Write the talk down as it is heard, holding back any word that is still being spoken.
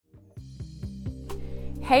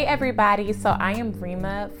Hey everybody, so I am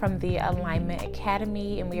Rima from the Alignment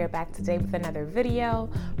Academy, and we are back today with another video.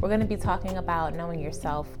 We're going to be talking about knowing your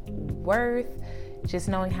self-worth, just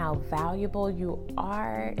knowing how valuable you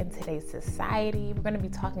are in today's society. We're going to be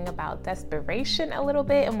talking about desperation a little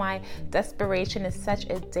bit and why desperation is such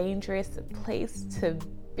a dangerous place to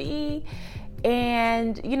be.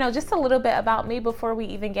 And, just a little bit about me before we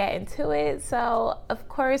even get into it. So, of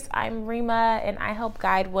course, I'm Rima, and I help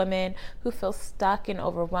guide women who feel stuck and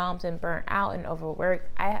overwhelmed and burnt out and overworked.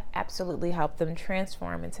 I absolutely help them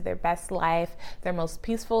transform into their best life, their most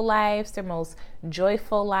peaceful lives, their most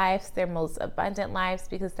joyful lives, their most abundant lives,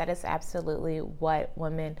 because that is absolutely what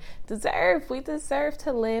women deserve. We deserve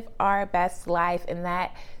to live our best life, and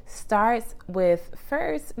that starts with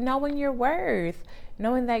first knowing your worth.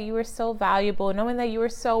 Knowing that you are so valuable, knowing that you are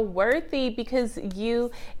so worthy because you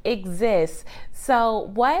exist. So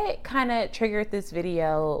what kind of triggered this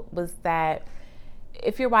video was that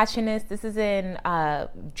if you're watching this is in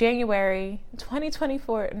January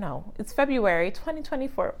 2024. No, it's February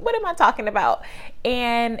 2024. What am I talking about?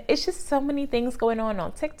 And it's just so many things going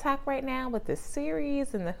on TikTok right now with this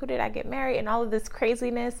series and the Who Did I Get Married and all of this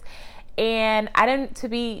craziness. And to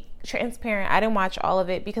be transparent, I didn't watch all of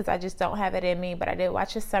it because I just don't have it in me, but I did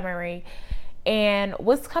watch a summary. And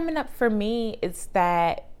what's coming up for me is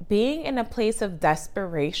that being in a place of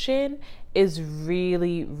desperation is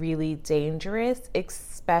really, really dangerous,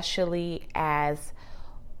 especially as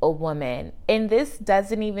a woman. And this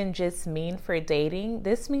doesn't even just mean for dating.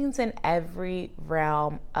 This means in every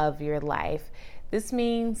realm of your life. This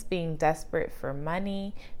means being desperate for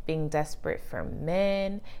money, being desperate for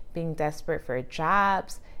men, being desperate for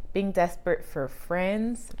jobs, being desperate for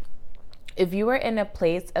friends. If you are in a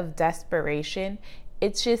place of desperation,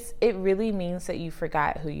 it really means that you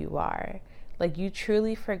forgot who you are. Like, you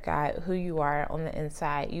truly forgot who you are on the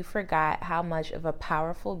inside. You forgot how much of a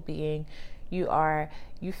powerful being you are.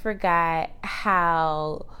 You forgot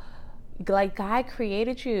how, God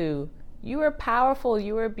created you. You are powerful,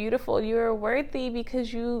 you are beautiful, you are worthy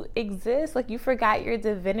because you exist. You forgot your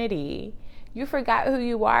divinity. You forgot who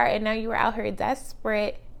you are, and now you are out here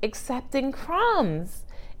desperate, accepting crumbs.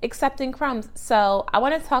 So I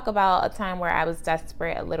want to talk about a time where I was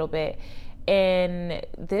desperate a little bit. And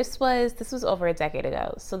this was over a decade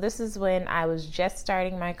ago. So this is when I was just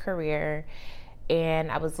starting my career,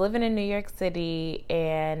 and I was living in New York City,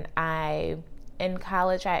 and in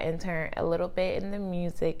college, I interned a little bit in the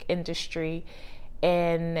music industry,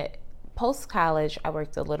 and post-college, I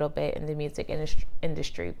worked a little bit in the music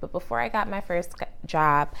industry. But before I got my first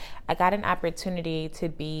job, I got an opportunity to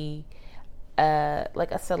be a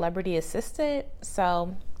celebrity assistant.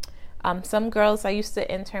 So some girls I used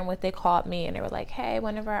to intern with, they called me and they were like, hey,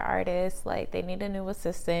 one of our artists, they need a new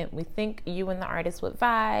assistant. We think you and the artist would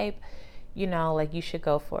vibe, you should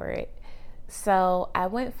go for it. So I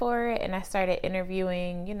went for it, and I started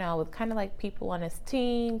interviewing, with kind of people on his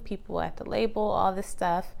team, people at the label, all this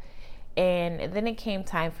stuff. And then it came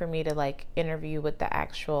time for me to interview with the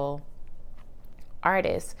actual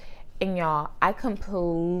artist. And y'all, I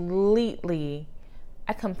completely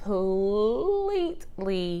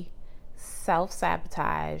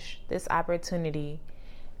self-sabotage this opportunity.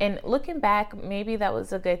 And looking back, maybe that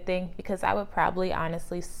was a good thing, because I would probably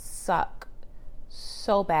honestly suck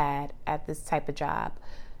so bad at this type of job.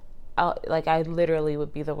 I literally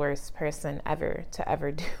would be the worst person ever to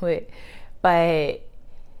ever do it. But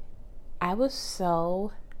I was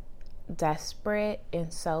so desperate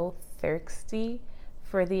and so thirsty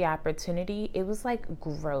for the opportunity. It was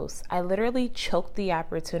gross. I literally choked the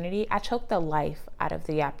opportunity. I choked the life out of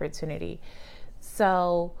the opportunity.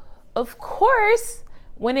 So, of course,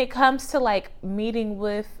 when it comes to meeting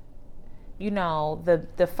with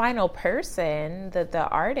the final person, the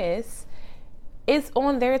artist, is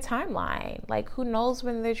on their timeline. Who knows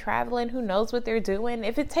when they're traveling? Who knows what they're doing?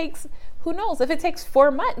 Who knows? If it takes 4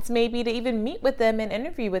 months maybe to even meet with them and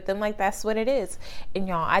interview with them, that's what it is. And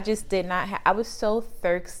y'all, I just did not I was so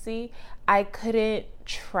thirsty. I couldn't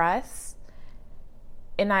trust,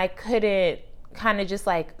 and I couldn't kind of just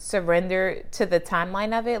surrender to the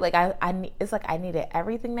timeline of it. It's I needed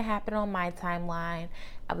everything to happen on my timeline.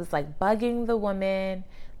 I was bugging the woman,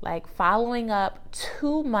 following up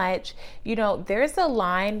too much. There's a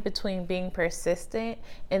line between being persistent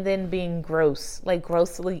and then being gross,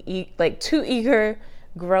 grossly, too eager,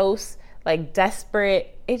 gross,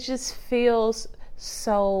 desperate. It just feels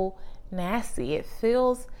so nasty. It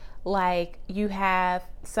feels like you have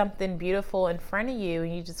something beautiful in front of you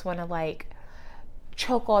and you just want to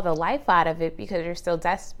choke all the life out of it because you're still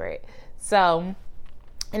desperate. So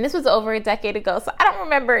And this was over a decade ago, so I don't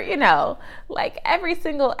remember, like every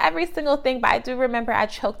single thing, but I do remember I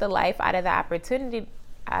choked the life out of the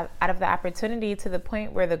opportunity to the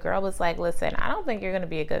point where the girl was like, listen, I don't think you're going to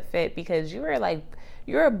be a good fit because you're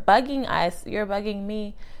bugging us, you're bugging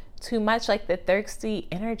me too much. Like the thirsty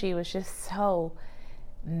energy was just so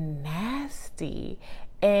nasty.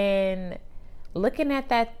 And looking at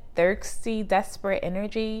that thirsty, desperate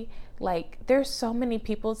energy, like there's so many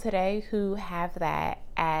people today who have that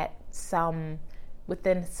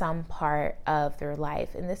within some part of their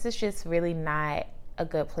life. And this is just really not a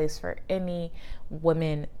good place for any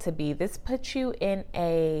woman to be. This puts you in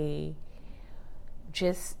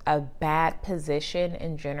just a bad position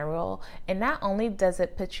in general. And not only does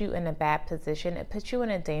it put you in a bad position, it puts you in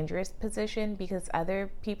a dangerous position because other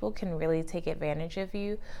people can really take advantage of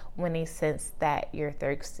you when they sense that you're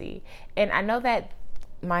thirsty. And I know that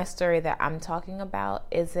my story that I'm talking about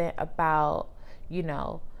isn't about,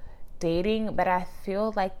 dating, but I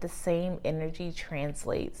feel like the same energy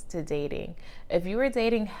translates to dating. If you were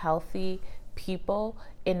dating healthy people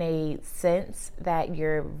in a sense that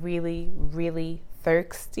you're really, really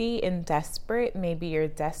thirsty and desperate, maybe you're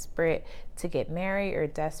desperate to get married or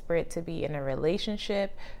desperate to be in a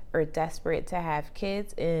relationship or desperate to have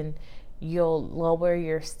kids, and you'll lower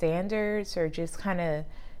your standards or just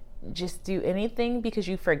do anything because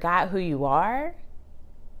you forgot who you are.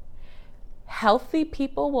 Healthy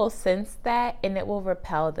people will sense that and it will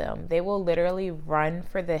repel them. They will literally run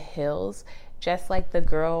for the hills, just like the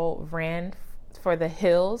girl ran for the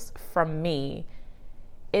hills from me.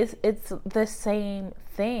 It's the same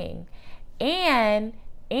thing. And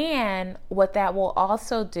what that will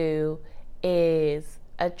also do is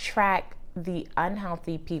attract the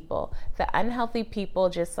unhealthy people. The unhealthy people,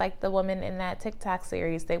 just like the woman in that TikTok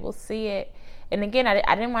series, they will see it. And again,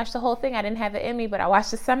 I didn't watch the whole thing. I didn't have it in me, but I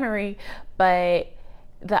watched the summary. But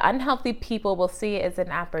the unhealthy people will see it as an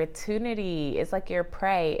opportunity. It's like your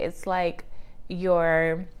prey. It's like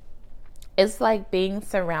being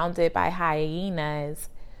surrounded by hyenas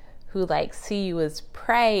who see you as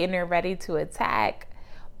prey and are ready to attack.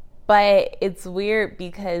 But it's weird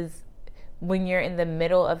because when you're in the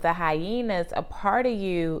middle of the hyenas, a part of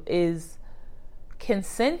you is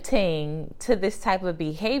consenting to this type of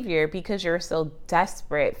behavior because you're so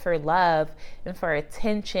desperate for love and for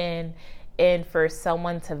attention and for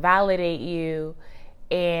someone to validate you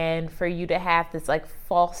and for you to have this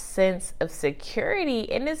false sense of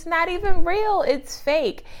security. And it's not even real, it's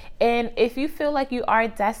fake. And if you feel like you are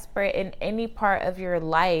desperate in any part of your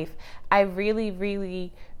life, I really,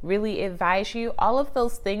 really, really advise you, all of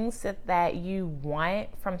those things that you want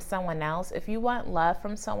from someone else, if you want love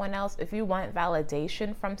from someone else, if you want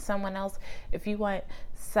validation from someone else, if you want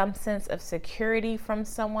some sense of security from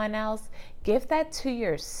someone else, give that to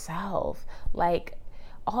yourself.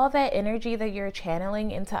 All that energy that you're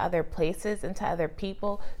channeling into other places, into other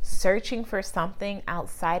people, searching for something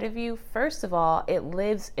outside of you, first of all, it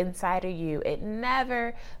lives inside of you. It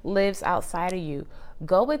never lives outside of you.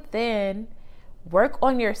 Go within, work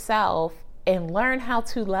on yourself, and learn how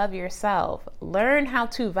to love yourself. Learn how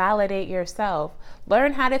to validate yourself.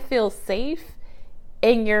 Learn how to feel safe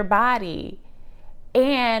in your body.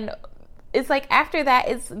 And it's after that,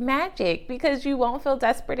 it's magic because you won't feel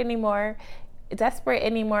desperate anymore,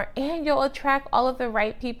 and you'll attract all of the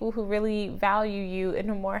right people who really value you in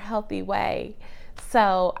a more healthy way.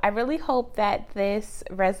 So I really hope that this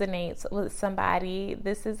resonates with somebody.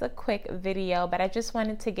 This is a quick video, but I just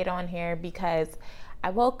wanted to get on here because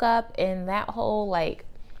I woke up and that whole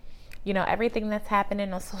everything that's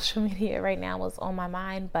happening on social media right now was on my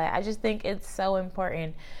mind. But I just think it's so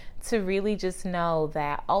important to really just know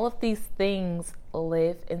that all of these things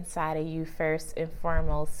live inside of you first and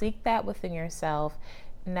foremost. Seek that within yourself.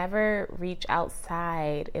 Never reach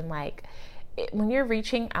outside. And when you're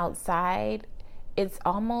reaching outside, it's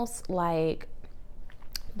almost like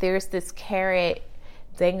there's this carrot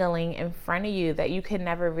dangling in front of you that you can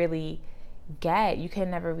never really get. You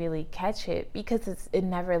can never really catch it because it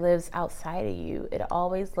never lives outside of you. It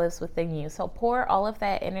always lives within you. So pour all of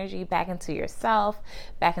that energy back into yourself,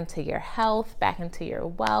 back into your health, back into your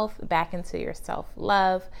wealth, back into your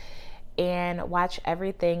self-love, and watch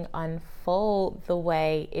everything unfold the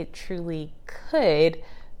way it truly could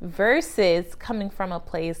versus coming from a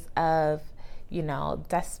place of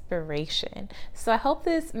desperation. So I hope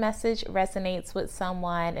this message resonates with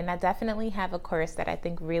someone, and I definitely have a course that I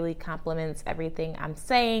think really complements everything I'm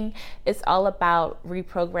saying. It's all about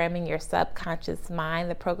reprogramming your subconscious mind.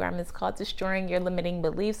 The program is called Destroying Your Limiting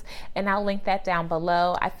Beliefs, and I'll link that down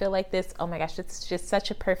below. I feel like this, oh my gosh, it's just such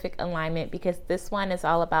a perfect alignment because this one is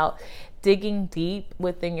all about digging deep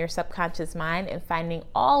within your subconscious mind and finding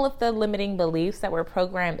all of the limiting beliefs that were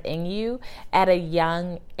programmed in you at a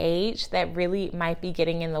young age that really might be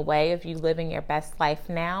getting in the way of you living your best life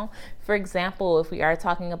now. For example, if we are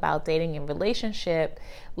talking about dating and relationship,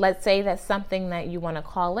 let's say that's something that you want to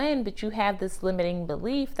call in, but you have this limiting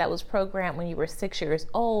belief that was programmed when you were 6 years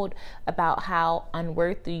old about how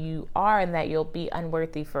unworthy you are and that you'll be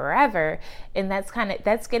unworthy forever. And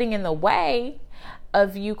that's getting in the way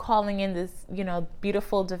of you calling in this,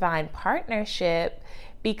 beautiful divine partnership,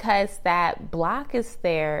 because that block is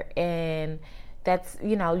there, and that's,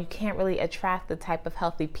 you can't really attract the type of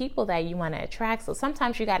healthy people that you want to attract. So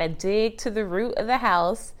sometimes you got to dig to the root of the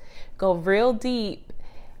house, go real deep,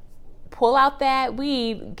 pull out that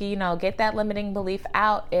weed, get that limiting belief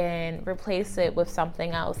out and replace it with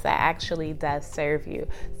something else that actually does serve you.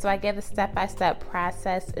 So I give a step-by-step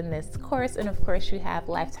process in this course. And of course you have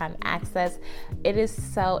lifetime access.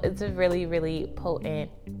 It's a really, really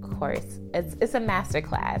potent course. It's a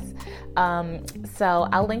masterclass. So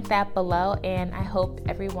I'll link that below, and I hope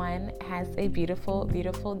everyone has a beautiful,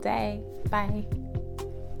 beautiful day. Bye.